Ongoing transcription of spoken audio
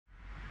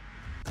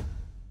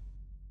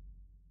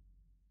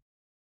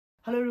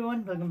Hello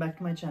everyone, welcome back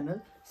to my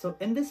channel. So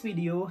in this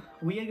video,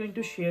 we are going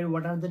to share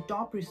what are the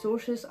top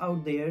resources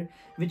out there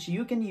which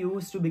you can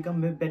use to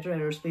become a better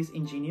aerospace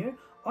engineer,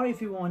 or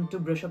if you want to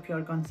brush up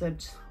your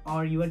concepts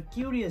or you are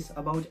curious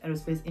about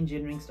aerospace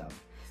engineering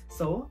stuff.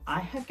 So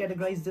I have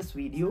categorized this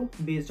video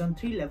based on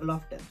 3 levels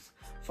of depth.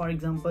 For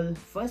example,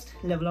 first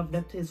level of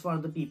depth is for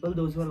the people,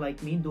 those who are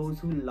like me, those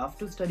who love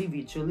to study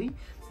visually,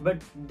 but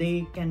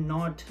they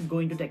cannot go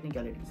into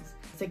technicalities.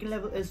 Second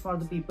level is for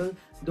the people,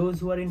 those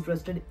who are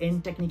interested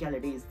in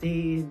technicalities.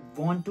 They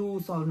want to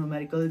solve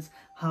numericals,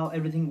 how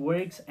everything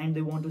works, and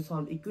they want to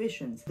solve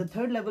equations. The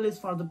third level is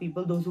for the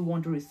people, those who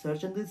want to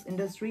research in this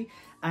industry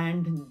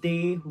and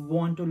they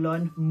want to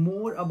learn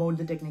more about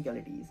the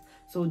technicalities.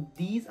 So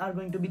these are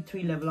going to be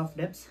 3 levels of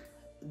depths.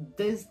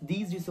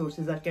 These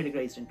resources are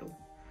categorized into.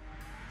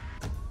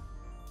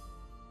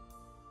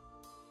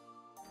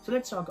 So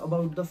let's talk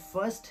about the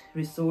first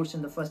resource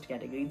in the first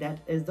category, that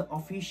is the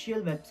official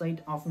website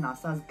of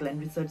NASA's Glenn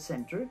Research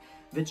Center,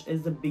 which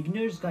is the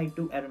beginner's guide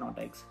to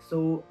aeronautics.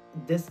 So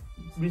this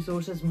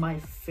resource is my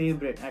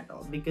favorite at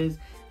all because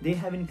they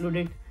have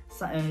included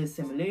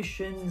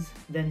simulations,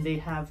 then they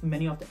have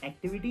many of the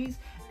activities,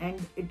 and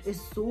it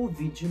is so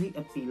visually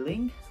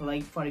appealing.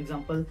 Like for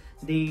example,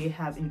 they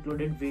have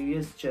included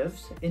various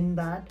GIFs in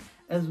that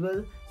as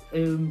well.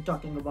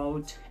 Talking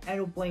about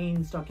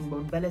aeroplanes, talking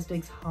about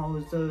ballistics,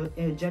 how the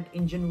jet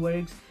engine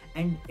works,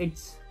 and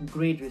it's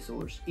great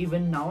resource.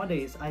 Even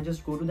nowadays I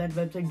just go to that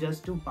website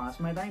just to pass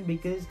my time,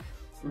 because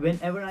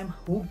whenever I'm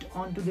hooked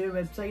onto their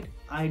website,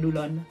 I do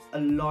learn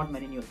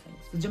many new things.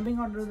 So jumping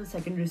on to the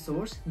second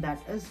resource,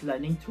 that is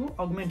learning through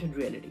augmented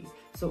reality.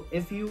 So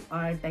if you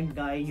are a tech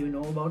guy, you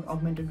know about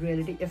augmented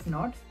reality. If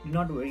not, do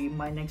not worry,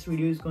 my next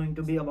video is going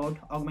to be about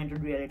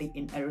augmented reality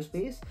in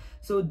aerospace.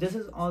 So this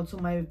is also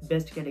my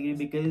best category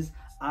because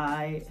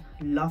I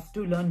love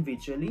to learn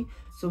visually.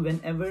 So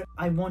whenever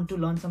I want to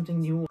learn something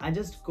new, I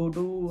just go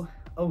to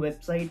a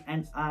website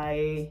and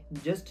I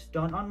just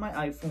turn on my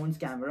iPhone's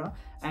camera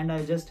and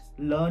I just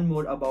learn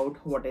more about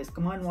what is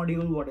command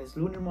module, what is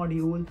lunar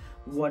module,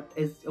 what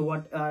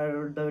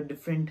are the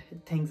different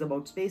things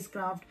about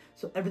spacecraft.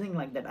 So everything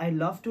like that I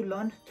love to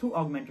learn through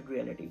augmented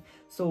reality.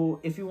 So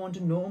if you want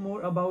to know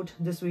more about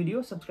this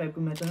video, subscribe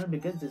to my channel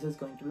because this is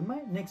going to be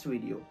my next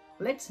video.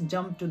 Let's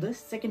jump to the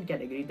second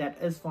category, that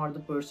is for the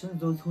persons,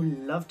 those who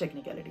love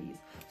technicalities.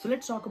 So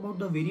let's talk about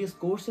the various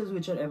courses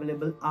which are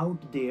available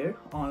out there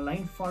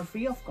online for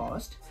free of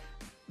cost,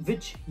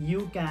 which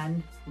you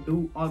can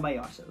do all by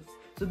yourself.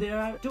 So there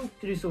are 2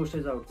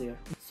 resources out there.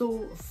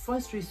 So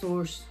first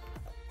resource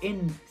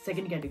in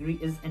second category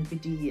is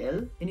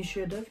NPTEL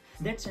initiative,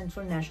 that stands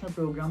for National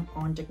Program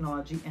on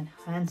Technology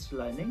Enhanced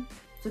Learning.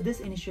 So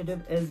this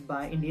initiative is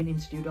by Indian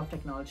Institute of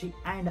Technology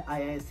and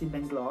IISc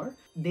Bangalore.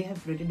 They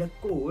have created a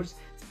course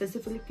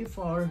specifically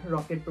for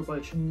rocket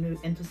propulsion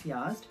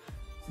enthusiasts.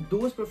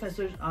 Those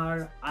professors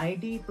are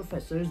IT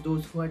professors,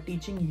 those who are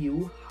teaching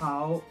you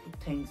how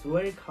things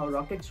work, how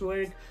rockets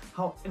work,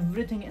 how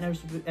everything in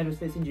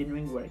aerospace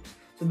engineering works.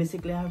 So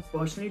basically I have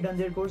personally done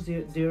their course.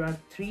 There are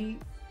 3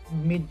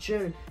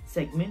 major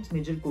segments,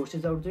 major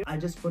courses out there. I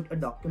just put a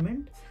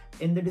document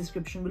in the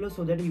description below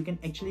so that you can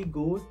actually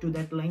go to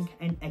that link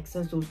and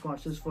access those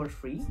courses for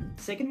free.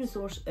 Second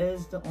resource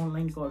is the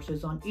online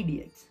courses on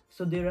EDX.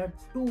 So there are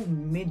 2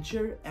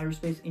 major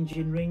aerospace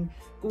engineering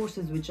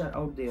courses which are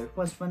out there.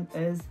 First one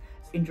is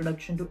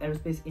Introduction to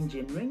Aerospace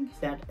Engineering,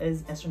 that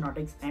is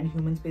astronautics and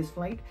human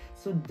spaceflight.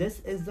 So this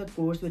is the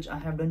course which I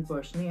have done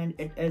personally, and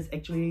it is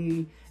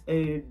actually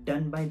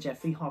done by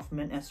Jeffrey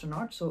Hoffman,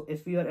 astronaut. So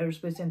if you are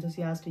aerospace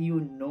enthusiast, you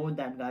know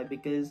that guy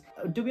because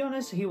to be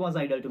honest, he was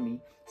idol to me.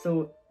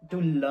 So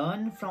to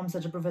learn from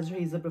such a professor,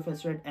 he's a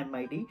professor at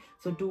MIT,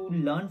 so to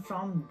learn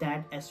from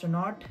that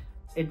astronaut,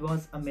 it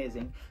was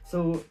amazing.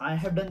 So I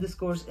have done this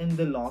course in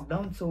the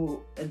lockdown.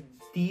 So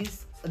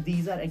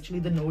these are actually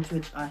the notes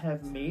which I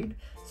have made.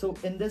 So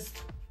in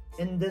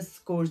this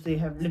course they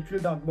have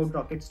literally talked about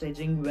rocket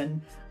staging,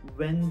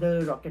 when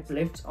the rocket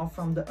lifts off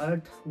from the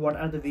earth, what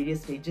are the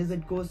various stages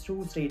it goes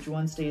through, stage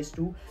 1, stage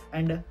 2,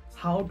 and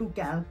how to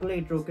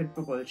calculate rocket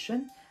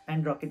propulsion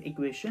and rocket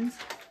equations.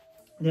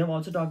 They have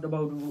also talked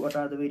about what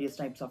are the various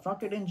types of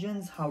rocket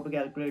engines, how to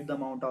calculate the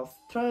amount of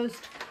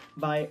thrust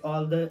by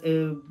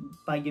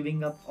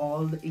giving up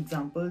all the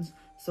examples.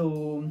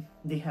 So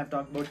they have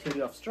talked about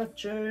theory of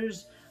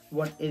structures,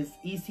 what is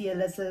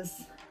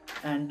ECLSS,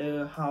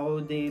 and how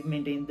they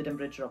maintain the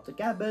temperature of the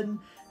cabin,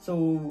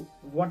 so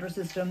water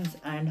systems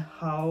and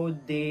how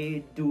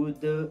they do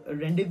the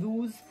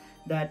rendezvous,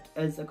 that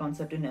is a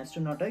concept in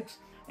astronautics.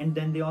 And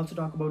then they also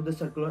talk about the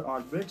circular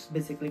orbits,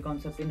 basically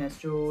concept in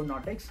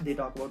astronautics. They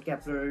talk about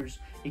Kepler's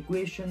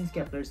equations,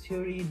 Kepler's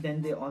theory.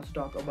 Then they also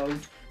talk about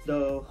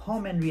the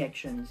Hohmann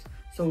reactions.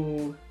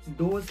 So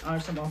those are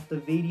some of the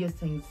various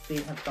things they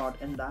have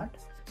taught in that.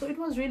 So it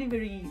was really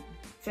very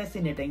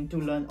fascinating to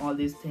learn all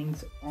these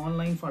things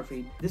online for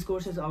free. This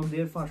course is out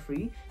there for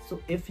free.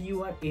 So if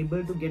you are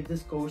able to get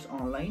this course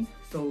online,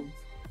 so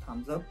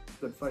thumbs up,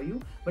 good for you.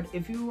 But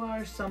if you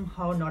are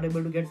somehow not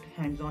able to get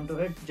hands on to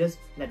it, just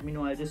let me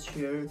know. I'll just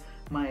share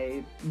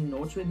my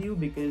notes with you,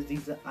 because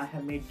I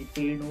have made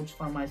detailed notes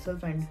for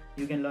myself, and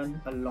you can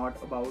learn a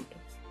lot about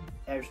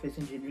aerospace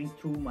engineering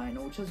through my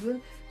notes as well.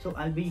 So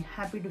I'll be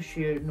happy to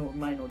share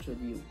my notes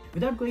with you.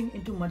 Without going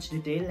into much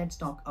detail, let's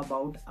talk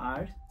about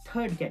our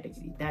third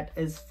category, that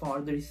is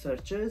for the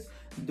researchers,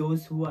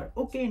 those who are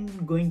okay in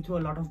going through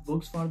a lot of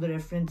books for the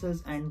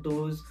references, and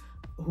those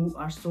who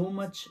are so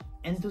much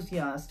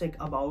enthusiastic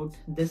about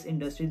this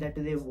industry that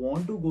they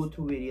want to go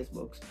through various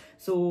books.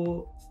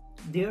 So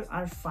there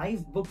are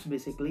 5 books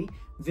basically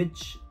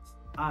which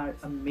are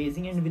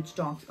amazing and which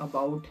talks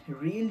about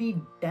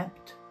really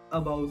depth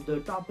about the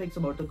topics,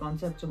 about the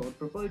concepts, about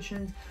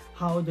propulsions,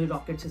 how the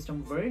rocket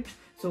system works.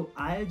 So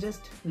I'll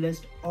just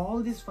list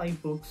all these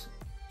 5 books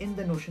in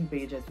the Notion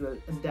page as well,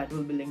 and that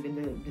will be linked in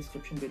the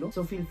description below.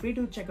 So feel free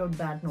to check out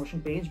that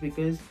Notion page,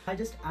 because I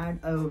just add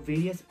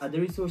various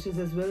other resources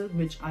as well,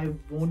 which I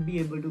won't be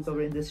able to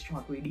cover in this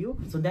short video.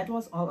 So that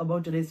was all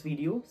about today's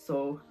video.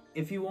 So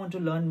if you want to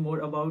learn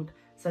more about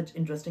such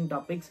interesting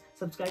topics,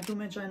 subscribe to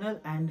my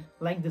channel and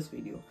like this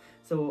video.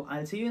 So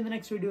I'll see you in the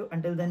next video.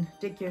 Until then,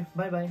 take care.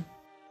 Bye bye.